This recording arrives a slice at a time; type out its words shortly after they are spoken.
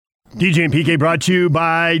DJ and PK brought to you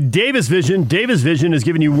by Davis Vision. Davis Vision has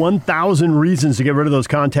given you 1,000 reasons to get rid of those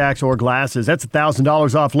contacts or glasses. That's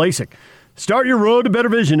 $1,000 off LASIK. Start your road to better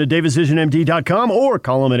vision at davisvisionmd.com or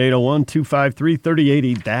call them at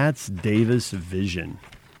 801-253-3080. That's Davis Vision.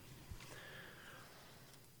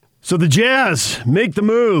 So the Jazz make the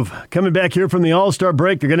move. Coming back here from the All-Star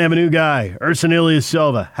break, they're going to have a new guy, Ersan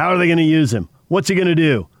Ilyasova. How are they going to use him? What's he going to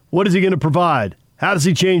do? What is he going to provide? How does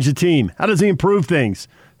he change the team? How does he improve things?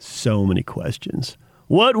 So many questions.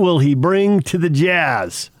 What will he bring to the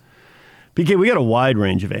Jazz? PK, we got a wide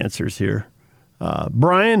range of answers here.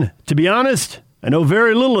 Brian, to be honest, I know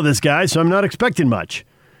very little of this guy, so I'm not expecting much.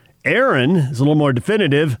 Aaron is a little more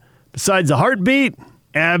definitive. Besides a heartbeat,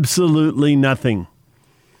 absolutely nothing.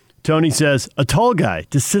 Tony says, a tall guy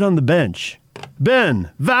to sit on the bench. Ben,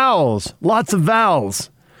 vowels, lots of vowels.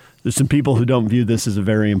 There's some people who don't view this as a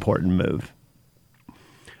very important move.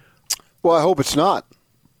 Well, I hope it's not.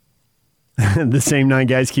 The same 9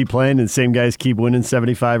 guys keep playing and the same guys keep winning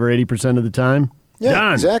 75 or 80% of the time? Yeah,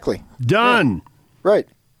 Done. exactly. Done. Yeah. Right.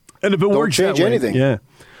 And if it works change that way, anything. Yeah.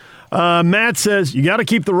 Matt says, you got to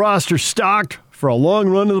keep the roster stocked for a long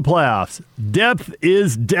run to the playoffs. Depth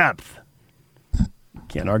is depth.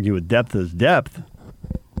 Can't argue with depth is depth.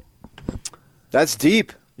 That's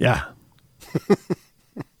deep. Yeah.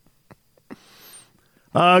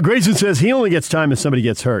 Grayson says he only gets time if somebody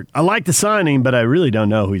gets hurt. I like the signing, but I really don't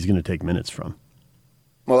know who he's going to take minutes from.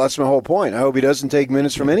 Well, that's my whole point. I hope he doesn't take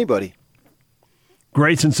minutes from anybody.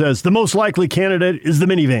 Grayson says the most likely candidate is the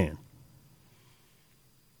minivan.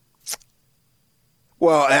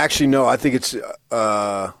 Well, actually, no. I think it's Oni.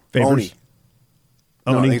 No,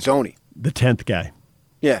 I think it's Oni. The 10th guy.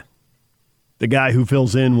 Yeah. The guy who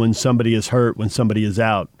fills in when somebody is hurt, when somebody is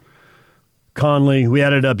out. Conley, we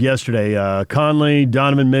added up yesterday. Conley,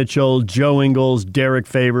 Donovan Mitchell, Joe Ingles, Derek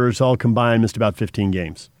Favors, all combined missed about 15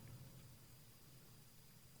 games.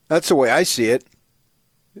 That's the way I see it.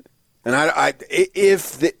 And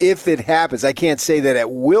if it happens, I can't say that it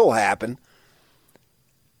will happen,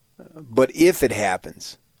 but if it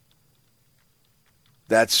happens,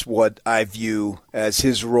 that's what I view as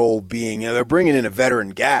his role being. They're bringing in a veteran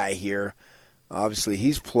guy here. Obviously,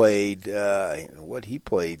 he's played, he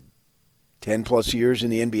played 10-plus years in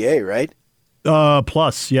the NBA, right?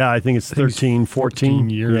 Plus, yeah, I think it's 13,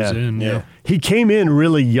 14 years in. Yeah. He came in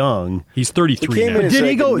really young. He's 33 now. Did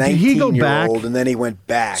he go back? And then he went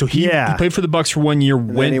back. So he played for the Bucks for 1 year,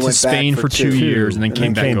 went to Spain for 2 years, and then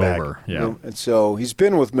came back over. Yeah. And so he's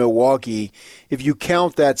been with Milwaukee. If you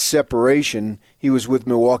count that separation, he was with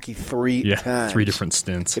Milwaukee 3 times. 3 different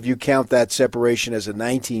stints. If you count that separation as a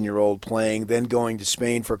 19-year-old playing, then going to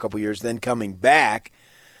Spain for a couple years, then coming back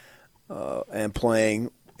and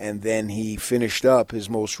playing. And then he finished up his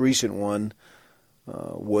most recent one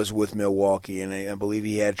was with Milwaukee, and I believe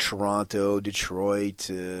he had Toronto, Detroit.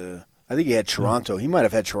 I think he had Toronto. He might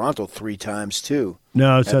have had Toronto 3 times too.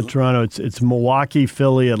 No, it's not Toronto. It's Milwaukee,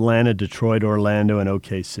 Philly, Atlanta, Detroit, Orlando, and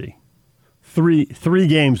OKC. Three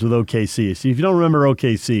games with OKC. So if you don't remember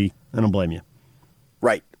OKC, I don't blame you.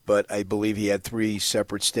 Right, but I believe he had 3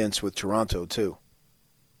 separate stints with Toronto too.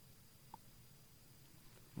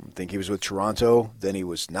 I think he was with Toronto, then he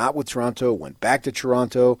was not with Toronto, went back to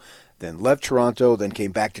Toronto, then left Toronto, then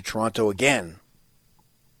came back to Toronto again.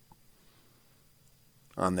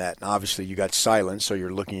 On that, and obviously you got silent, so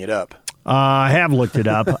you're looking it up. I have looked it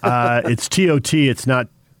up. It's TOT. It's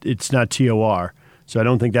not TOR. So I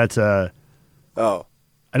don't think that's a. Oh.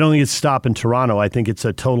 I don't think it's stop in Toronto. I think it's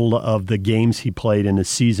a total of the games he played in a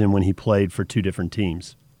season when he played for 2 different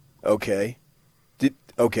teams. Okay.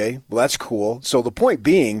 Okay, well, that's cool. So the point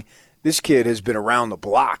being, this kid has been around the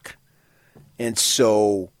block, and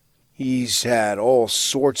so he's had all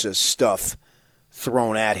sorts of stuff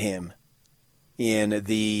thrown at him in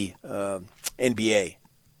the NBA.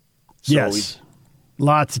 So yes,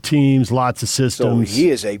 lots of teams, lots of systems. So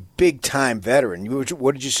he is a big-time veteran.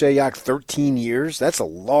 What did you say, Yak? 13 years? That's a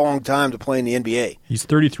long time to play in the NBA. He's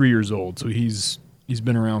 33 years old, so he's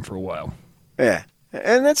been around for a while. Yeah.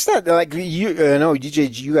 And that's not like you. I know,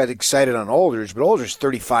 DJ, you got excited on Aldridge, but Aldridge's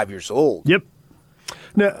 35 years old. Yep.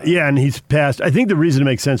 No, yeah, and he's passed. I think the reason it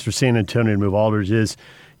makes sense for San Antonio to move Aldridge is,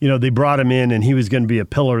 they brought him in and he was going to be a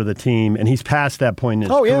pillar of the team, and he's past that point in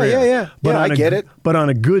his career. Yeah. But I get it. But on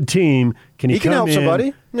a good team, he can help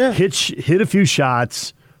somebody. Yeah. Hit a few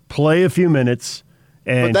shots, play a few minutes,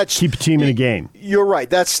 and keep a team in a game. You're right.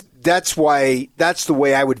 That's the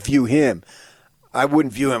way I would view him. I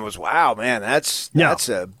wouldn't view him as, wow, man, that's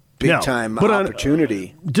a big-time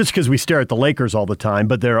opportunity. Just because we stare at the Lakers all the time,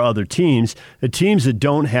 but there are other teams. The teams that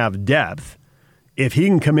don't have depth, if he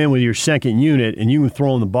can come in with your second unit and you can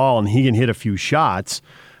throw him the ball and he can hit a few shots,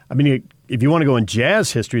 I mean, if you want to go in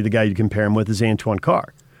Jazz history, the guy you compare him with is Antoine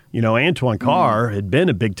Carr. Antoine Carr had been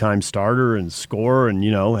a big-time starter and scorer and,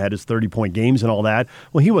 had his 30-point games and all that.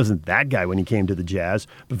 Well, he wasn't that guy when he came to the Jazz.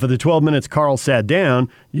 But for the 12 minutes Carl sat down,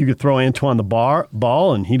 you could throw Antoine the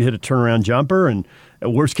ball, and he'd hit a turnaround jumper. And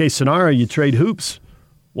at worst-case scenario, you trade hoops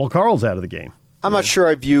while Carl's out of the game. I'm not sure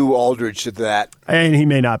I view Aldridge to that. And he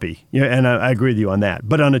may not be. And I agree with you on that.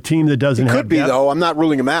 But on a team that doesn't have depth. Could be, though. I'm not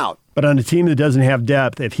ruling him out. But on a team that doesn't have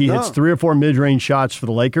depth, if he hits 3 or 4 mid-range shots for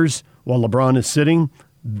the Lakers while LeBron is sitting,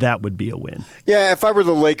 that would be a win. Yeah, if I were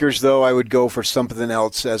the Lakers, though, I would go for something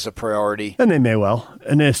else as a priority. And they may well.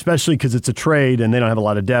 And especially because it's a trade and they don't have a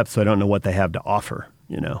lot of depth, so I don't know what they have to offer,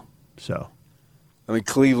 So, I mean,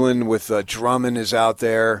 Cleveland with Drummond is out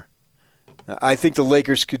there. I think the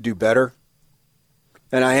Lakers could do better.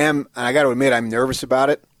 And I got to admit, I'm nervous about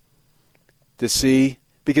it to see.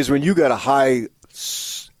 Because when you got a high-end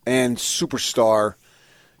superstar,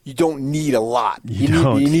 you don't need a lot. You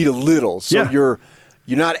need a little. So you're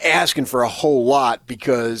not asking for a whole lot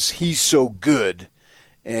because he's so good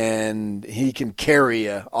and he can carry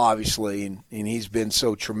you, obviously, and he's been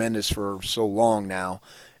so tremendous for so long now.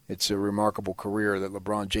 It's a remarkable career that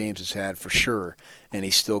LeBron James has had for sure, and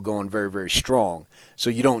he's still going very, very strong. So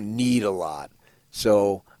you don't need a lot.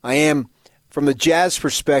 So I am, from the Jazz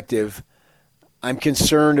perspective, I'm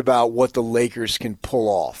concerned about what the Lakers can pull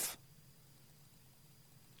off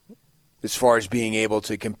as far as being able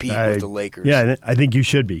to compete with the Lakers. Yeah, I think you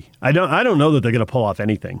should be. I don't know that they're going to pull off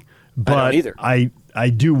anything, but I don't either. I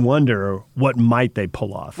do wonder what might they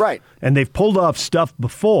pull off. Right. And they've pulled off stuff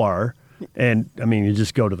before, and, I mean, you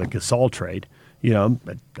just go to the Gasol trade. I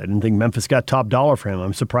didn't think Memphis got top dollar for him.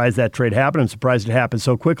 I'm surprised that trade happened. I'm surprised it happened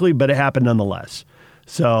so quickly, but it happened nonetheless.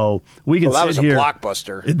 So we can that was sit here. A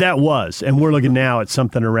blockbuster. That was, and we're looking now at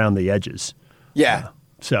something around the edges. Yeah.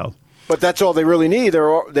 But that's all they really need.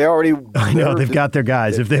 They already. I know they've got their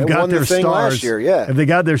guys. If they've got their stars last year, yeah. If they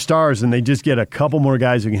got their stars and they just get a couple more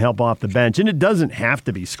guys who can help off the bench, and it doesn't have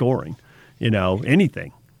to be scoring,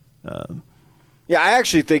 anything. Yeah, I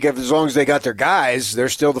actually think as long as they got their guys, they're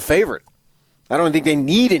still the favorite. I don't think they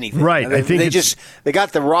need anything. Right. I think they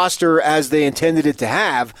got the roster as they intended it to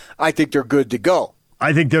have. I think they're good to go.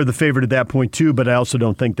 I think they're the favorite at that point too, but I also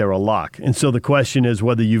don't think they're a lock. And so the question is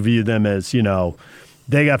whether you view them as,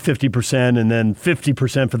 they got 50% and then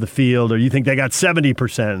 50% for the field, or you think they got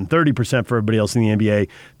 70% and 30% for everybody else in the NBA.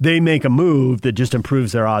 They make a move that just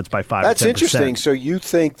improves their odds by 5 That's or 10%. interesting. So you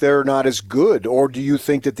think they're not as good, or do you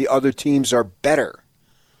think that the other teams are better?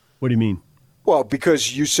 What do you mean? Well,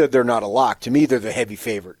 because you said they're not a lock. To me, they're the heavy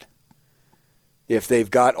favorite. If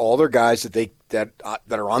they've got all their guys that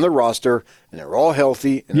are on the roster and they're all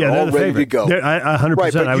healthy and they're all ready to go. 100%,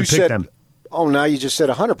 right, I would pick them. Oh, now you just said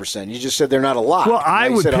 100%. You just said they're not a lock. Well, I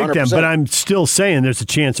would pick 100%. Them, but I'm still saying there's a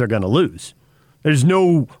chance they're going to lose. There's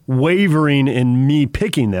no wavering in me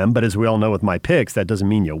picking them, but as we all know with my picks, that doesn't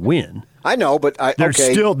mean you win. I know, but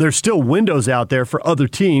there's still windows out there for other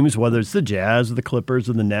teams, whether it's the Jazz or the Clippers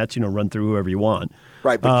or the Nets, run through whoever you want.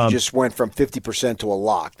 Right, but you just went from 50% to a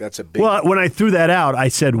lock. That's a big. Well, when I threw that out, I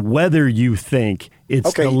said whether you think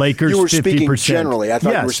it's the Lakers 50%. You were speaking generally. I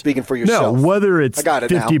thought you were speaking for yourself. No, whether it's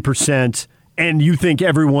 50% and you think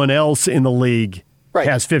everyone else in the league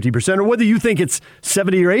has 50%, or whether you think it's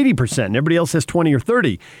 70 or 80% and everybody else has 20 or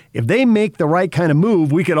 30. If they make the right kind of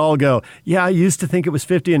move, we could all go, yeah, I used to think it was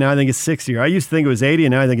 50 and now I think it's 60, or I used to think it was 80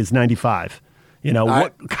 and now I think it's 95.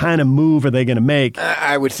 What kind of move are they going to make?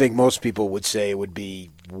 I would think most people would say it would be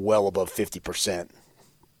well above 50%.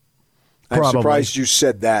 I'm surprised you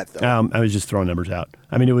said that, though. I was just throwing numbers out.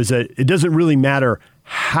 I mean, it doesn't really matter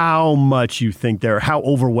how much you think how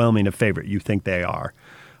overwhelming a favorite you think they are.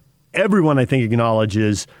 Everyone, I think,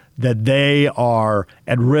 acknowledges that they are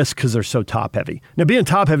at risk because they're so top-heavy. Now, being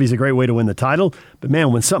top-heavy is a great way to win the title, but,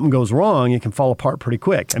 man, when something goes wrong, it can fall apart pretty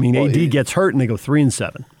quick. I mean, AD gets hurt and they go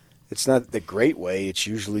 3-7. It's not the great way. It's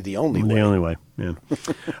usually the only way. The only way, yeah.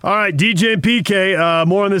 All right, DJ and PK,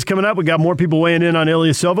 more on this coming up. We got more people weighing in on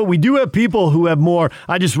Ilyasova. We do have people who have more.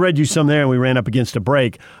 I just read you some there, and we ran up against a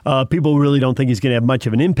break. People really don't think he's going to have much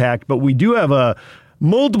of an impact, but we do have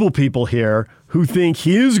multiple people here who think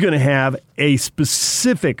he is going to have a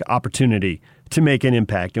specific opportunity to make an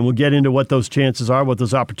impact. And we'll get into what those chances are, what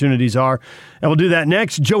those opportunities are. And we'll do that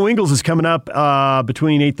next. Joe Ingles is coming up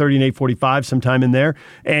between 8:30 and 8:45, sometime in there.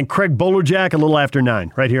 And Craig Bolerjack a little after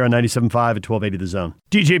 9, right here on 97.5 at 1280 The Zone.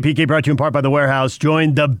 DJ PK brought to you in part by The Warehouse.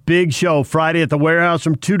 Join the big show Friday at The Warehouse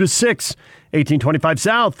from 2 to 6, 1825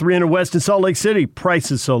 South, 300 West in Salt Lake City.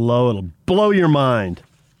 Price is so low, it'll blow your mind.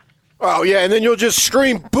 Oh, yeah, and then you'll just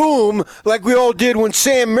scream boom like we all did when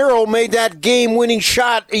Sam Merrill made that game-winning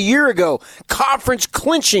shot a year ago.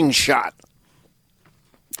 Conference-clinching shot.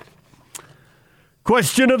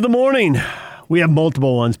 Question of the morning. We have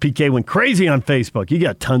multiple ones. PK went crazy on Facebook. You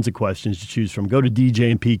got tons of questions to choose from. Go to DJ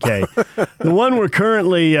and PK. The one we're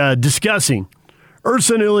currently discussing,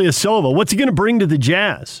 Ersan Ilyasova. What's he going to bring to the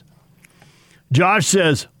Jazz? Josh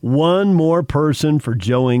says, one more person for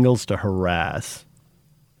Joe Ingles to harass.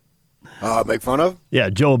 Make fun of?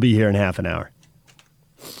 Yeah, Joe will be here in half an hour.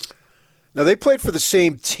 Now, they played for the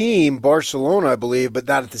same team, Barcelona, I believe, but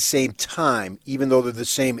not at the same time, even though they're the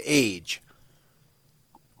same age.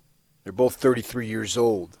 They're both 33 years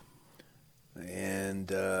old.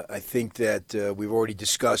 And I think that we've already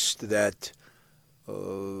discussed that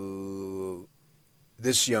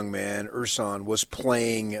this young man, Ersan, was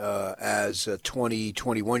playing as a 20,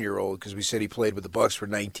 21-year-old because we said he played with the Bucks for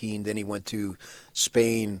 19. Then he went to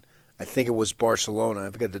Spain. I think it was Barcelona.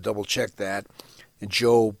 I've got to double-check that. And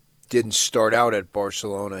Joe didn't start out at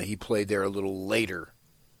Barcelona. He played there a little later.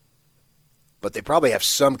 But they probably have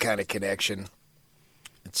some kind of connection.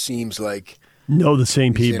 It seems like know the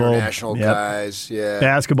same people. International guys, yeah.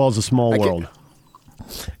 Basketball's a small world.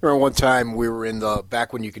 Remember one time we were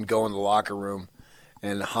back when you can go in the locker room,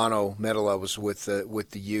 and Hanno Medela was with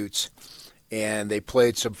the Utes, and they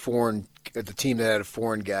played the team that had a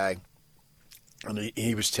foreign guy. And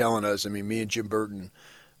he was telling us, me and Jim Burton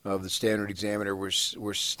of the Standard Examiner were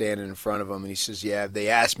standing in front of him, and he says, yeah, they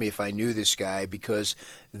asked me if I knew this guy because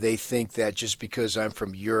they think that just because I'm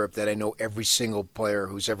from Europe that I know every single player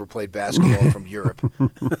who's ever played basketball from Europe.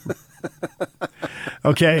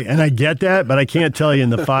 Okay, and I get that, but I can't tell you in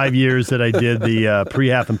the 5 years that I did the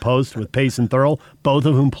pre-half and post with Pace and Thurl, both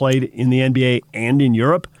of whom played in the NBA and in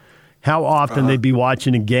Europe, how often they'd be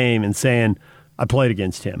watching a game and saying, I played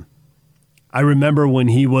against him. I remember when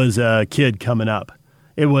he was a kid coming up.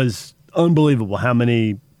 It was unbelievable how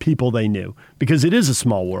many people they knew because it is a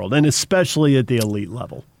small world, and especially at the elite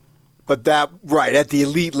level. But at the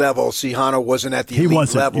elite level, Hanno wasn't at the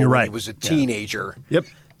elite level when he was a teenager. Yep.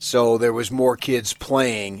 So there was more kids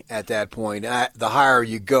playing at that point. The higher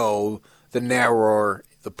you go, the narrower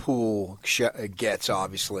the pool gets,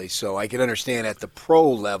 obviously. So I can understand at the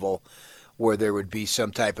pro level where there would be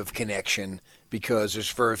some type of connection because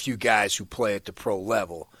there's very few guys who play at the pro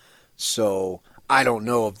level. So I don't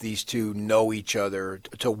know if these two know each other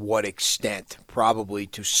to what extent. Probably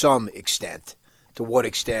to some extent. To what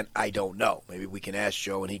extent, I don't know. Maybe we can ask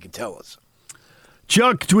Joe and he can tell us.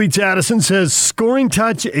 Chuck tweets Addison, says, scoring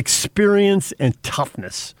touch, experience, and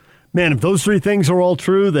toughness. Man, if those three things are all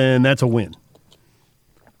true, then that's a win.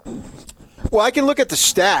 Well, I can look at the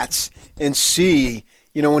stats and see,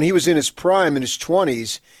 when he was in his prime, in his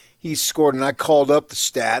 20s, he scored, and I called up the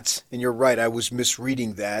stats, and you're right, I was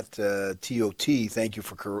misreading that, TOT, thank you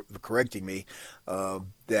for correcting me,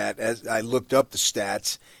 that as I looked up the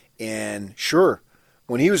stats, and sure,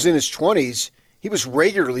 when he was in his 20s, he was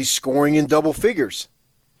regularly scoring in double figures,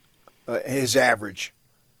 his average,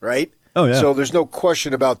 right? Oh, yeah. So there's no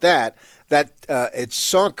question about that. That it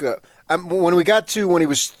sunk. When he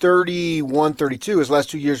was 31, 32, his last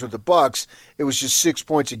 2 years with the Bucks, it was just 6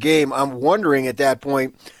 points a game. I'm wondering at that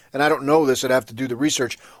point, and I don't know this, I'd have to do the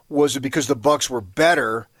research, was it because the Bucks were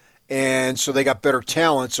better and so they got better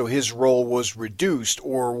talent, so his role was reduced,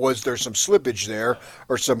 or was there some slippage there,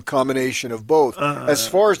 or some combination of both? As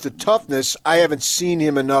far as the toughness, I haven't seen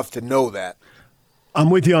him enough to know that. I'm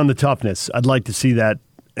with you on the toughness. I'd like to see that,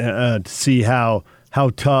 to see how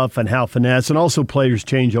tough and how finesse, and also players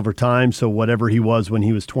change over time, so whatever he was when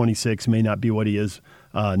he was 26 may not be what he is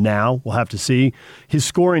now. We'll have to see. His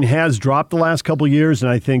scoring has dropped the last couple of years, and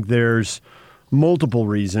I think there's multiple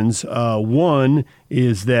reasons. One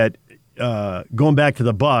is that going back to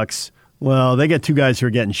the Bucks, well, they got two guys who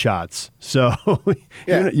are getting shots, so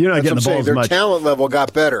you're not getting the ball as Their much. Their talent level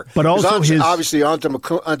got better, but also obviously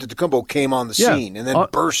Antetokounmpo came on the scene and then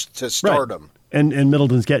burst to stardom. Right. And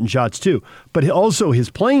Middleton's getting shots too, but also his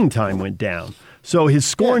playing time went down, so his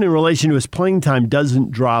scoring in relation to his playing time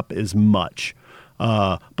doesn't drop as much.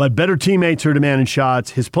 But better teammates are demanding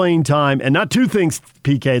shots, his playing time, and not two things,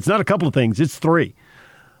 PK. It's not a couple of things. It's three.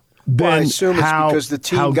 Well, I assume it's because the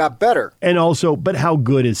team got better. And also, but how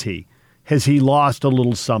good is he? Has he lost a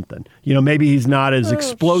little something? Maybe he's not as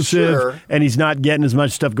explosive, and he's not getting as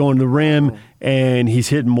much stuff going to the rim, and he's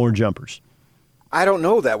hitting more jumpers. I don't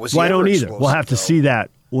know that. I don't either. We'll have to see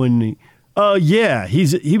that when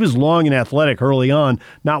he was long and athletic early on,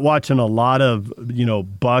 not watching a lot of,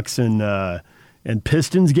 Bucks and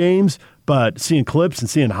Pistons games, but seeing clips and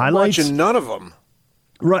seeing highlights. Watching none of them.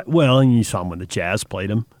 Right. Well, and you saw him when the Jazz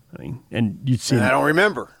played him. I mean, and you'd see. I don't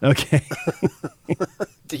remember. Okay.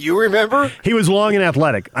 Do you remember? He was long and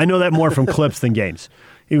athletic. I know that more from clips than games.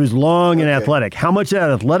 He was long and athletic. How much of that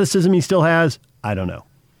athleticism he still has, I don't know.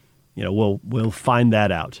 We'll find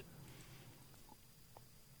that out.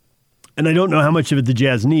 And I don't know how much of it the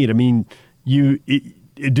Jazz need. I mean, do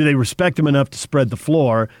they respect him enough to spread the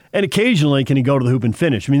floor? And occasionally, can he go to the hoop and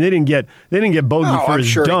finish? I mean, they didn't get Bogey for his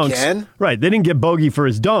dunks. He can. Right, they didn't get Bogey for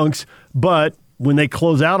his dunks, but when they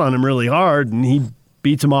close out on him really hard and he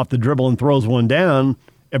beats him off the dribble and throws one down,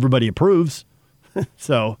 everybody approves.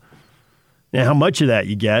 So, now how much of that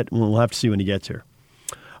you get, we'll have to see when he gets here.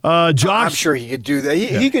 Josh, I'm sure he could do that.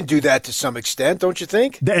 He can do that to some extent, don't you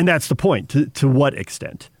think? And that's the point. To what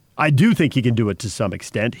extent? I do think he can do it to some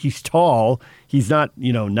extent. He's tall. He's not,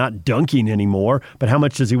 not dunking anymore. But how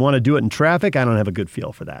much does he want to do it in traffic? I don't have a good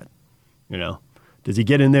feel for that. Does he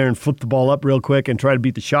get in there and flip the ball up real quick and try to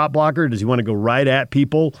beat the shot blocker? Does he want to go right at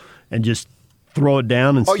people and just throw it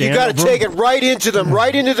down and stand you got to take it right into them,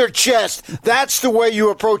 right into their chest. That's the way you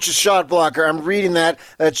approach a shot blocker. I'm reading that.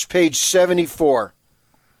 That's page 74.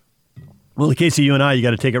 Well, in the case of you and I, you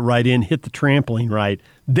got to take it right in, hit the trampoline right,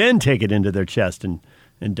 then take it into their chest and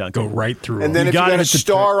dunk. Go right through. And then if you got a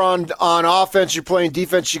star on offense, you're playing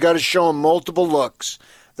defense, you got to show them multiple looks.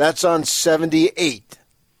 That's on 78.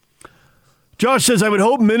 Josh says, I would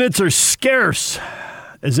hope minutes are scarce,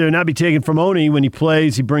 as they would not be taken from Oni. When he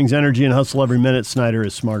plays, he brings energy and hustle every minute. Snyder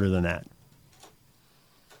is smarter than that.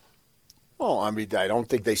 Well, I mean, I don't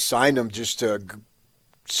think they signed him just to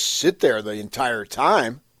sit there the entire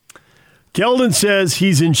time. Keldon says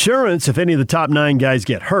he's insurance if any of the top 9 guys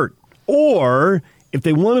get hurt, or if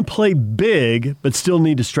they want to play big but still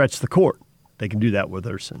need to stretch the court. They can do that with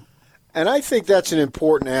Ersan. And I think that's an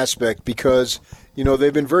important aspect because,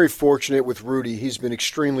 they've been very fortunate with Rudy. He's been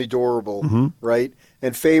extremely durable, right?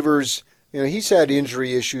 And Favors, he's had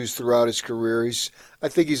injury issues throughout his career. I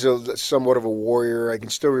think he's somewhat of a warrior. I can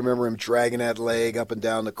still remember him dragging that leg up and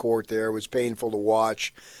down the court there. It was painful to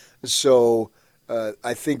watch. So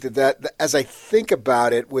I think that as I think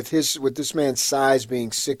about it, with this man's size being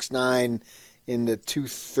 6'9", in the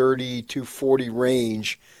 230, 240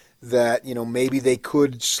 range, that maybe they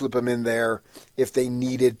could slip him in there if they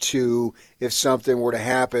needed to, if something were to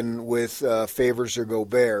happen with Favors or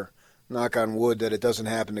Gobert. Knock on wood that it doesn't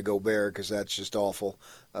happen to Gobert because that's just awful.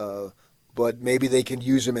 But maybe they can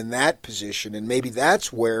use him in that position, and maybe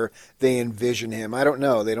that's where they envision him. I don't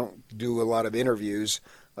know. They don't do a lot of interviews,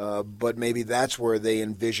 but maybe that's where they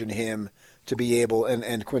envision him to be able,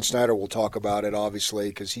 and Quinn Snyder will talk about it, obviously,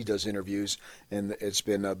 because he does interviews, and it's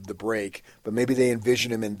been the break. But maybe they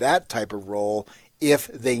envision him in that type of role if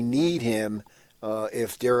they need him,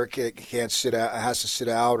 if Derek has to sit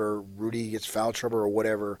out, or Rudy gets foul trouble or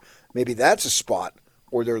whatever. Maybe that's a spot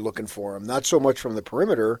where they're looking for him, not so much from the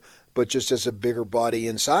perimeter, but just as a bigger body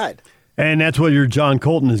inside. And that's where your John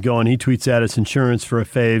Colton is going. He tweets at us insurance for a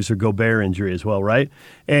Faves or Gobert injury as well, right?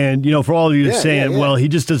 And, for all of you saying, well, he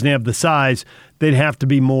just doesn't have the size, they'd have to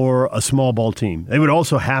be more a small ball team. They would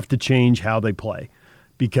also have to change how they play.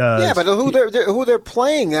 Because but who they're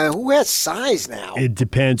playing, who has size now? It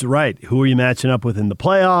depends, right? Who are you matching up with in the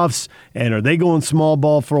playoffs? And are they going small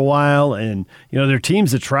ball for a while? And, there are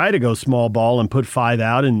teams that try to go small ball and put 5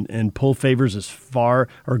 out and pull Favors as far,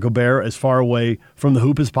 or Gobert as far away from the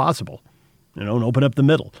hoop as possible, and open up the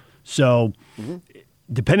middle. So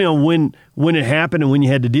depending on when it happened and when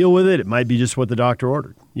you had to deal with it, it might be just what the doctor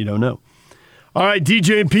ordered. You don't know. All right,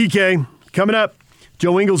 DJ and PK coming up.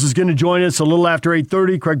 Joe Ingles is going to join us a little after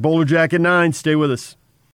 8:30. Craig Bolerjack at 9. Stay with us.